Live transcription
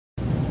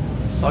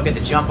So I'll get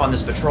the jump on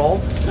this patrol.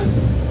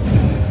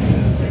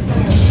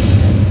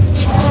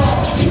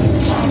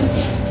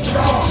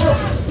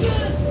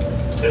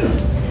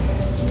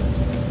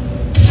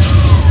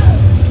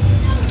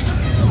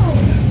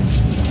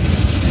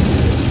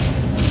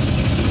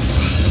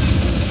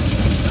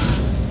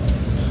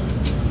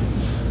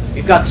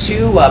 We've got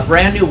two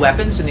brand new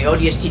weapons in the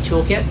ODST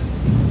toolkit.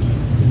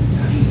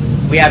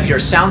 We have your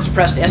sound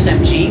suppressed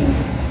SMG.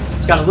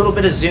 It's got a little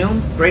bit of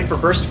zoom, great for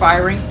burst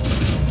firing,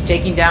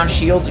 taking down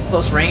shields at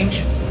close range,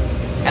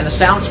 and the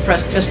sound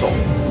suppressed pistol.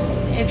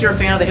 If you're a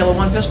fan of the Halo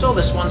 1 pistol,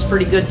 this one's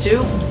pretty good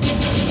too.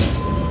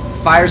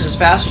 Fires as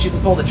fast as you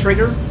can pull the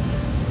trigger.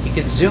 You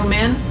can zoom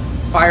in,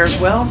 fires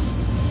well,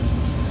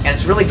 and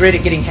it's really great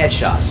at getting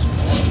headshots.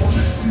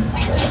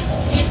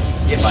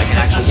 If I can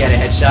actually get a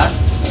headshot.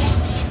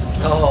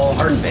 Oh,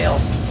 hard fail.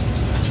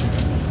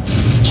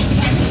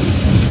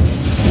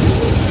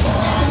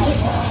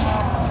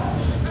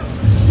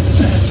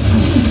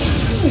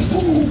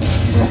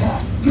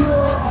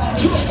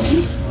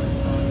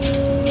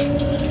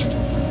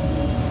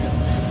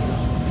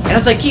 And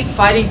as I keep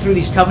fighting through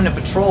these Covenant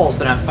patrols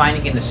that I'm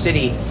finding in the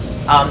city,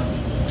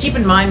 keep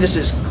in mind this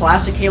is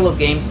classic Halo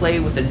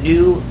gameplay with a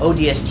new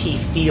ODST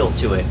feel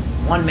to it.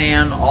 One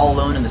man, all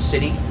alone in the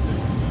city.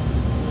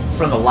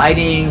 From the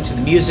lighting to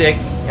the music,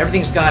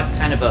 everything's got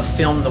kind of a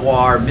film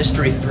noir,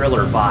 mystery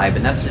thriller vibe,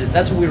 and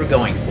that's what we were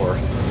going for,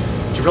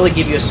 to really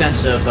give you a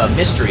sense of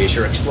mystery as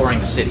you're exploring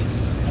the city.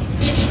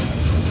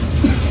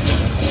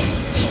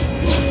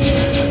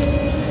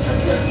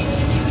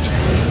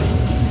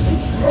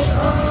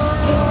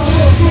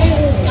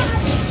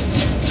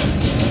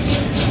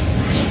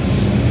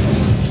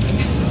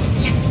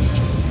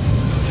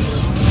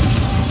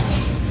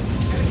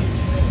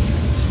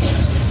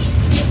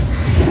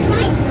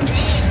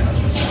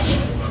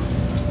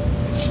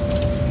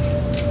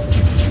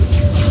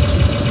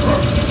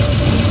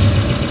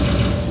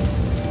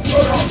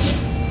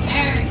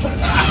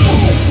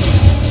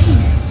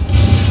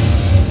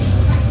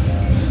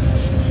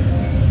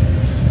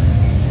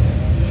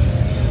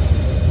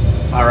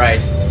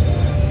 Alright,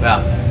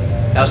 well,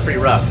 that was pretty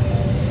rough.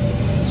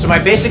 So my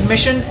basic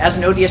mission as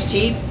an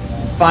ODST,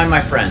 find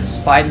my friends,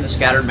 find the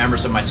scattered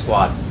members of my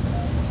squad.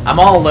 I'm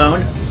all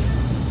alone.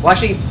 Well,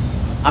 actually,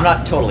 I'm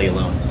not totally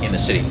alone in the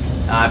city.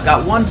 I've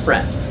got one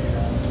friend.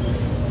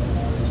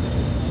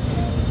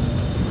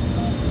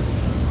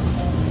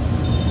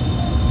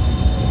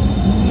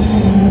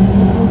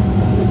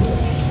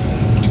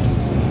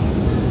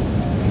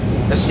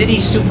 The city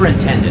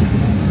superintendent.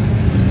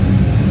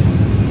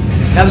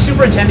 Now the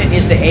superintendent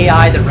is the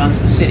AI that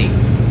runs the city.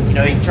 You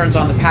know, he turns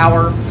on the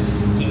power,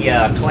 he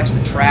collects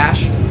the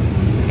trash,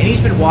 and he's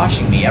been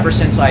watching me ever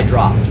since I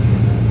dropped.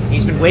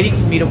 He's been waiting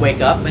for me to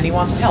wake up, and he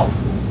wants help.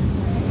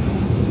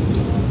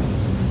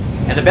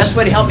 And the best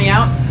way to help me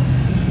out?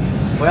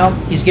 Well,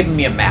 he's given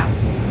me a map.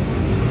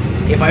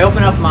 If I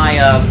open up my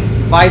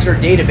Visor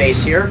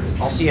database here,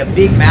 I'll see a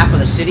big map of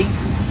the city.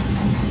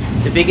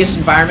 The biggest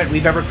environment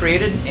we've ever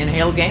created in a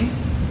Halo game.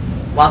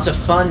 Lots of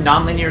fun,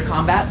 non-linear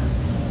combat.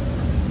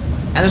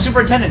 And the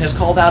superintendent has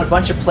called out a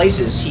bunch of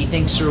places he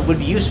thinks would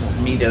be useful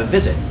for me to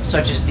visit,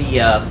 such as the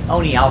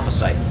ONI Alpha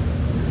site.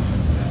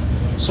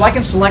 So I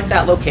can select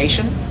that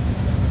location,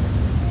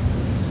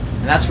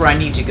 and that's where I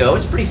need to go.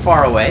 It's pretty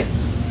far away.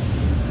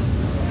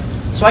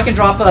 So I can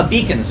drop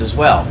beacons as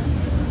well.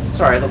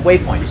 Sorry, the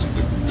waypoints.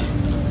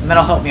 And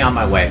that'll help me on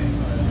my way.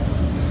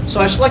 So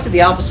I selected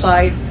the Alpha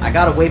site, I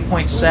got a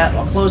waypoint set,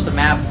 I'll close the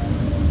map,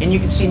 and you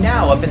can see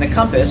now up in the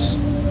compass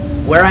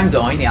where I'm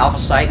going. The Alpha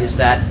site is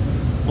that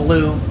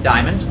blue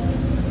diamond,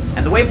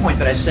 and the waypoint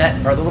that I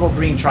set are the little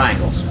green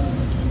triangles.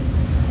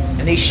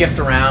 And these shift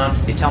around,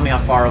 they tell me how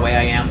far away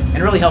I am, and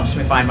it really helps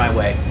me find my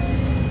way.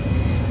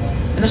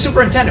 And the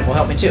superintendent will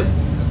help me too.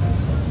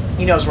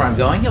 He knows where I'm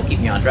going, he'll keep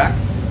me on track.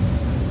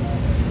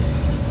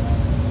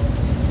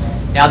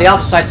 Now the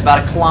Alpha site's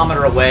about 1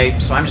 kilometer away,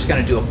 so I'm just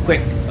going to do a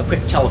quick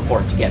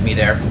teleport to get me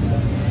there.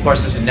 Of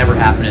course, this would never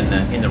happen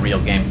in the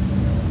real game.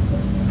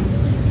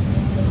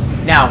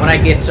 Now, when I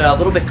get a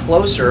little bit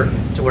closer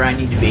to where I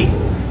need to be,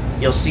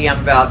 you'll see I'm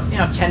about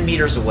 10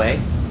 meters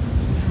away.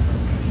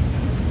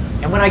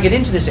 And when I get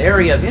into this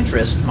area of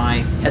interest,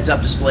 my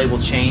heads-up display will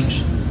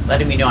change,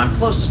 letting me know I'm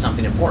close to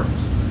something important.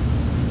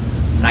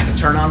 And I can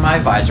turn on my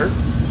visor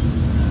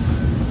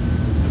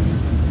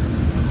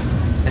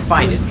and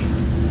find it.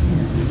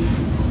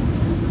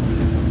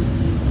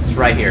 It's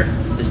right here,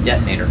 this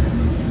detonator.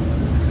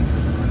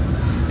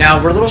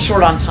 Now, we're a little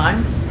short on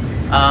time.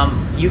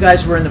 You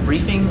guys were in the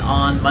briefing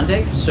on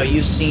Monday, so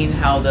you've seen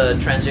how the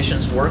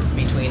transitions work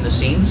between the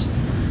scenes.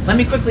 Let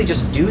me quickly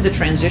just do the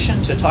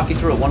transition to talk you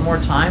through it one more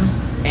time,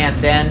 and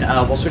then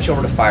we'll switch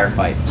over to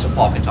Firefight, so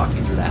Paul can talk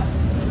you through that.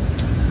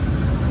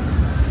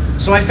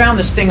 So I found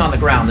this thing on the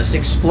ground, this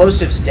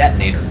explosives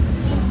detonator.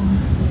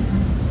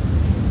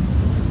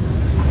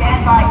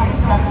 Stand by 2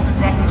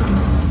 seconds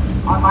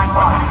on my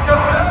clock.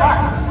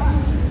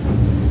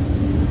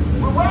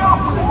 We're way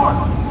off the board.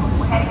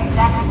 We're heading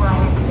exactly where I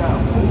need to go.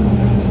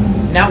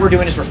 Now what we're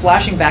doing is we're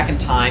flashing back in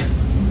time,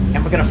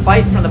 and we're going to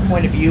fight from the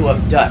point of view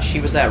of Dutch. He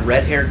was that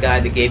red-haired guy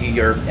that gave you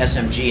your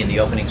SMG in the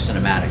opening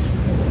cinematic.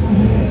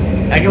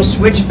 And you'll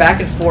switch back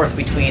and forth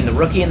between the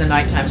Rookie and the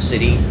Nighttime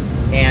City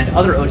and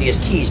other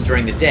ODSTs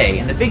during the day.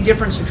 And the big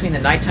difference between the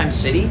Nighttime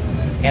City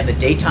and the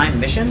daytime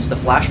missions, the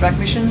flashback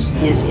missions,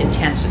 is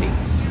intensity.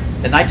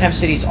 The Nighttime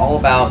City is all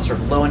about sort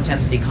of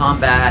low-intensity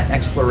combat,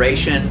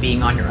 exploration,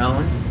 being on your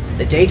own.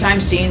 The daytime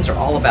scenes are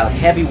all about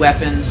heavy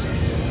weapons,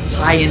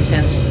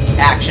 high-intense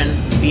action,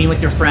 being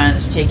with your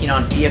friends, taking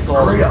on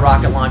vehicles with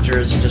rocket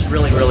launchers, just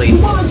really, really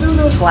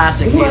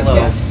classic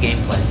Halo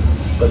gameplay.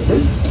 But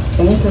this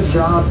ain't a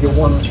job you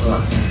want to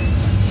rush.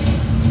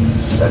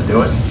 That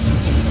do it?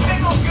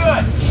 Signal's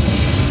good.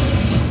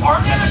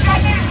 Arm the other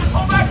detonators and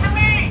pull back to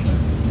me.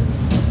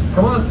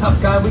 Come on,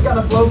 tough guy, we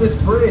gotta blow this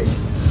bridge.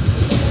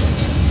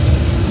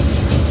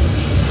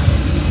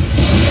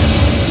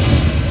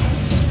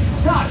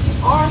 Dutch,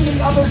 arm the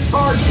other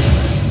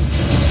charges.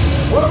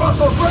 What about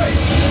those rays?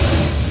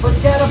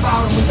 Forget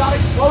about them, we got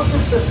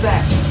explosives to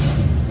set.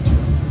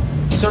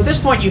 So at this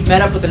point, you've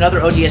met up with another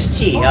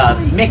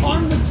ODST, Mickey,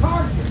 Arm the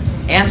charges.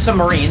 and some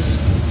Marines,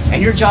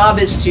 and your job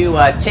is to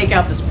take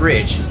out this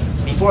bridge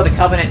before the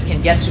Covenant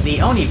can get to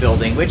the Oni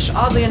building, which,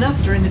 oddly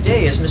enough, during the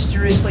day is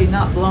mysteriously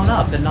not blown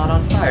up and not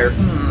on fire.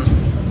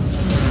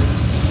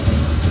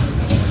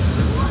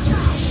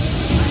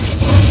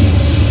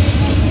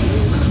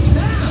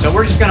 So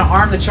we're just going to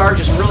arm the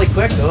charges really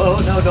quick.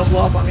 Oh, no, don't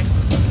blow up on me.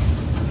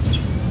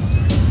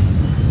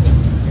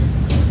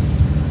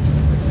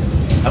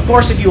 Of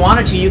course, if you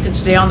wanted to, you can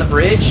stay on the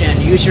bridge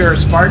and use your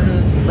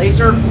Spartan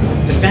laser,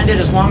 defend it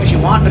as long as you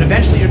want, but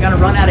eventually you're going to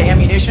run out of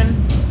ammunition,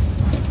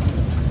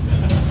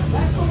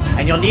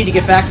 and you'll need to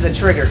get back to the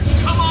trigger.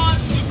 Come on,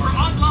 Super,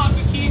 unlock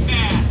the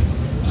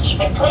keypad.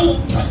 Keep it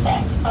clean.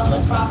 Respect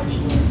public property.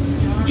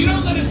 If you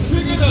don't let us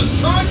trigger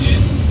those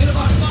charges, in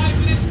about 5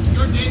 minutes,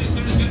 your data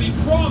center's gonna be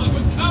crawling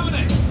with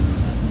Covenant.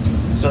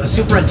 So the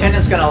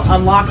superintendent's going to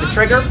unlock the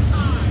trigger,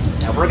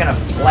 and we're going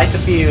to light the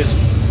fuse.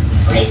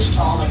 Bridge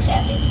toll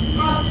accepted.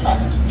 Have a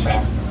pleasant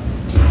trip.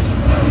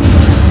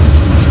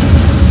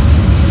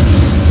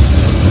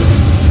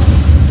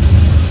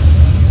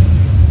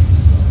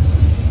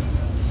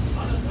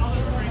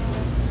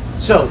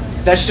 So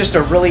that's just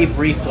a really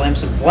brief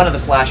glimpse of one of the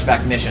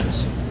flashback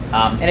missions.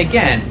 And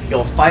again,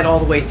 you'll fight all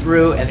the way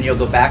through, and then you'll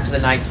go back to the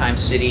Nighttime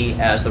City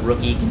as the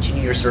Rookie,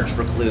 continue your search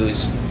for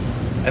clues,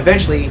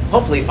 eventually,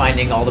 hopefully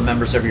finding all the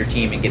members of your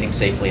team and getting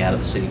safely out of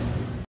the city.